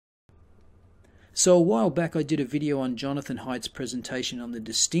So a while back I did a video on Jonathan Haidt's presentation on the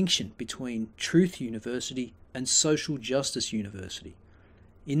distinction between Truth University and Social Justice University.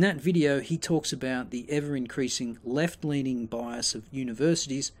 In that video he talks about the ever-increasing left-leaning bias of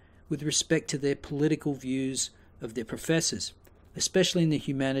universities with respect to their political views of their professors, especially in the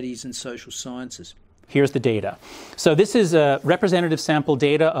humanities and social sciences. Here's the data. So this is representative sample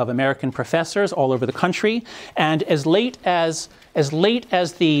data of American professors all over the country, and as late as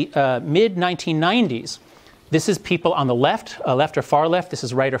the mid-1990s, this is people on the left or far left, this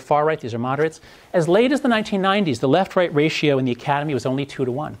is right or far right, these are moderates. As late as the 1990s, the left-right ratio in the academy was only 2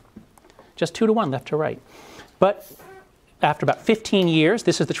 to 1. Just 2 to 1, left to right. But after about 15 years,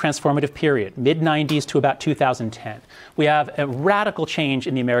 this is the transformative period, mid-90s to about 2010. We have a radical change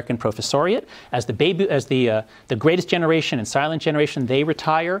in the American professoriate as the greatest generation and silent generation, they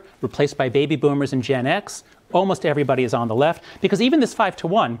retire, replaced by baby boomers and Gen X. Almost everybody is on the left, because even this 5 to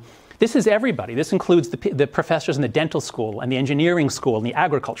 1, this is everybody. This includes the professors in the dental school and the engineering school and the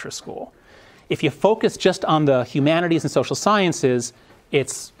agriculture school. If you focus just on the humanities and social sciences,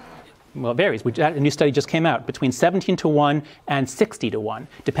 well, it varies. A new study just came out, between 17 to 1 and 60 to 1.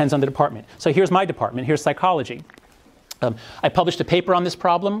 Depends on the department. So here's my department. Here's psychology. I published a paper on this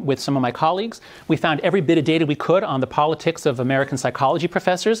problem with some of my colleagues. We found every bit of data we could on the politics of American psychology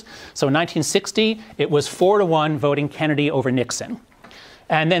professors. So in 1960, it was 4 to 1 voting Kennedy over Nixon.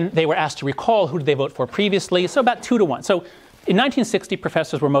 And then they were asked to recall who did they vote for previously, so about 2 to 1. So in 1960,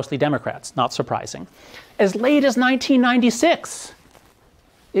 professors were mostly Democrats, not surprising. As late as 1996,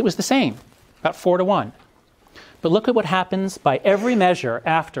 it was the same, about 4 to 1. But look at what happens by every measure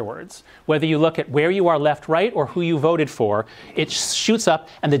afterwards. Whether you look at where you are left, right, or who you voted for, it shoots up.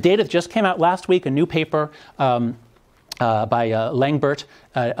 And the data that just came out last week, a new paper by Langbert,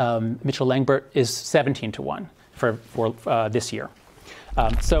 Mitchell Langbert, is 17 to 1 for this year.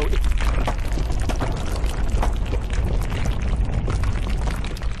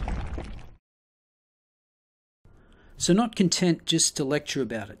 So not content just to lecture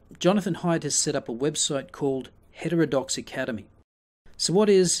about it, Jonathan Haidt has set up a website called Heterodox Academy. So what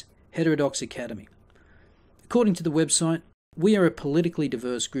is Heterodox Academy? According to the website, we are a politically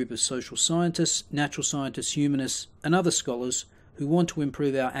diverse group of social scientists, natural scientists, humanists, and other scholars who want to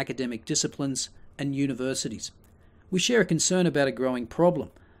improve our academic disciplines and universities. We share a concern about a growing problem,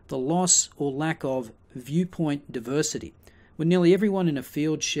 the loss or lack of viewpoint diversity. When nearly everyone in a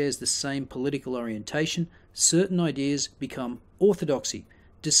field shares the same political orientation, certain ideas become orthodoxy,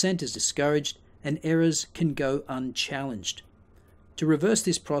 dissent is discouraged, and errors can go unchallenged. To reverse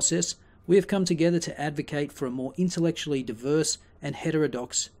this process, we have come together to advocate for a more intellectually diverse and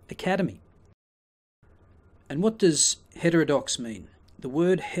heterodox academy. And what does heterodox mean? The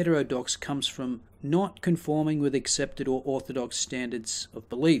word heterodox comes from not conforming with accepted or orthodox standards of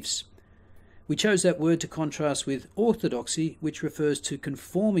beliefs. We chose that word to contrast with orthodoxy, which refers to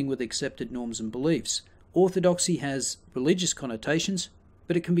conforming with accepted norms and beliefs. Orthodoxy has religious connotations,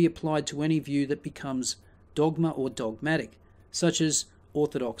 but it can be applied to any view that becomes dogma or dogmatic, such as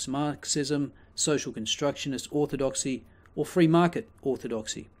orthodox Marxism, social constructionist orthodoxy, or free market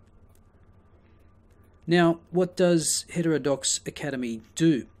orthodoxy. Now, what does Heterodox Academy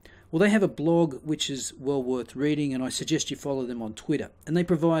do? Well, they have a blog which is well worth reading, and I suggest you follow them on Twitter. And they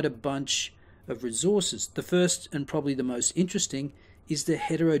provide a bunch of resources. The first, and probably the most interesting, is the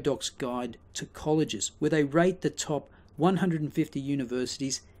Heterodox Guide to Colleges, where they rate the top 150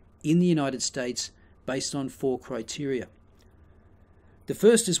 universities in the United States based on 4 criteria. The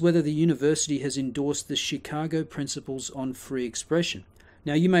first is whether the university has endorsed the Chicago Principles on Free Expression.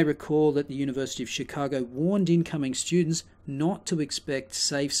 Now, you may recall that the University of Chicago warned incoming students not to expect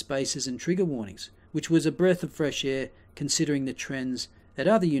safe spaces and trigger warnings, which was a breath of fresh air considering the trends at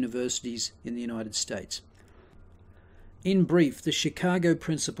other universities in the United States. In brief, the Chicago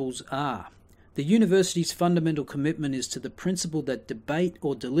Principles are: the university's fundamental commitment is to the principle that debate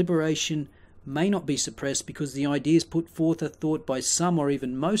or deliberation may not be suppressed because the ideas put forth are thought by some or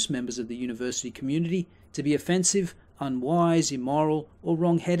even most members of the university community to be offensive, unwise, immoral, or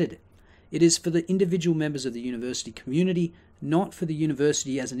wrong-headed. It is for the individual members of the university community, not for the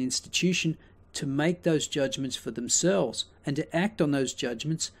university as an institution, to make those judgments for themselves and to act on those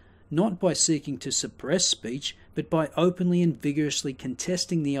judgments not by seeking to suppress speech, but by openly and vigorously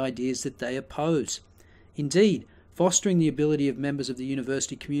contesting the ideas that they oppose. Indeed, fostering the ability of members of the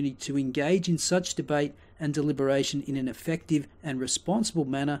university community to engage in such debate and deliberation in an effective and responsible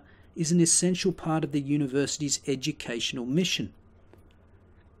manner is an essential part of the university's educational mission.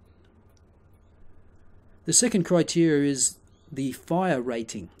 The second criteria is the FIRE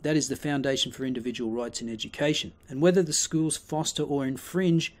rating, that is the Foundation for Individual Rights in Education, and whether the schools foster or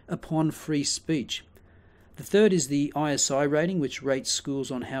infringe upon free speech. The third is the ISI rating, which rates schools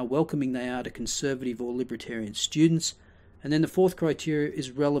on how welcoming they are to conservative or libertarian students. And then the fourth criteria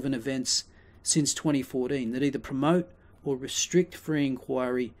is relevant events since 2014 that either promote or restrict free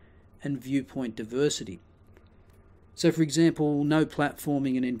inquiry and viewpoint diversity. So, for example, no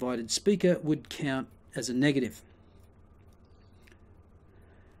platforming an invited speaker would count as a negative.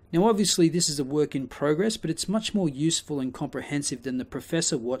 Now, obviously, this is a work in progress, but it's much more useful and comprehensive than the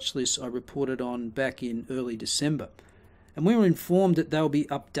professor watch list I reported on back in early December. And we were informed that they'll be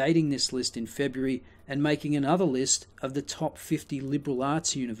updating this list in February and making another list of the top 50 liberal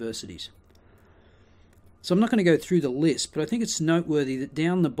arts universities. So I'm not going to go through the list, but I think it's noteworthy that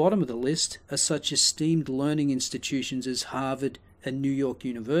down the bottom of the list are such esteemed learning institutions as Harvard and New York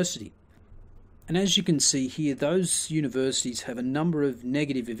University. And as you can see here, those universities have a number of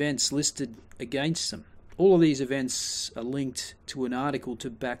negative events listed against them. All of these events are linked to an article to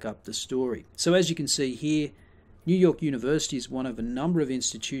back up the story. So as you can see here, New York University is one of a number of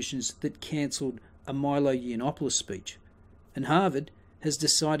institutions that cancelled a Milo Yiannopoulos speech. And Harvard has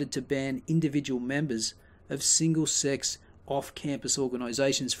decided to ban individual members of single-sex off-campus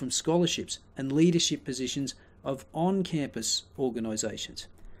organisations from scholarships and leadership positions of on-campus organisations.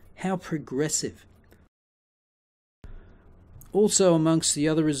 How progressive. Also amongst the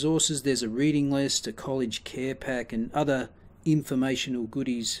other resources, there's a reading list, a college care pack, and other informational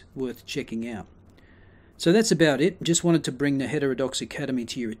goodies worth checking out. So that's about it. Just wanted to bring the Heterodox Academy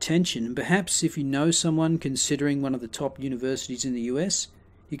to your attention, and perhaps if you know someone considering one of the top universities in the US,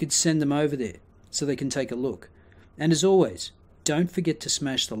 you could send them over there so they can take a look. And as always, don't forget to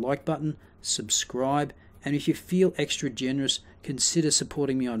smash the like button, subscribe, and if you feel extra generous, consider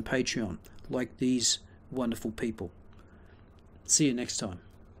supporting me on Patreon, like these wonderful people. See you next time.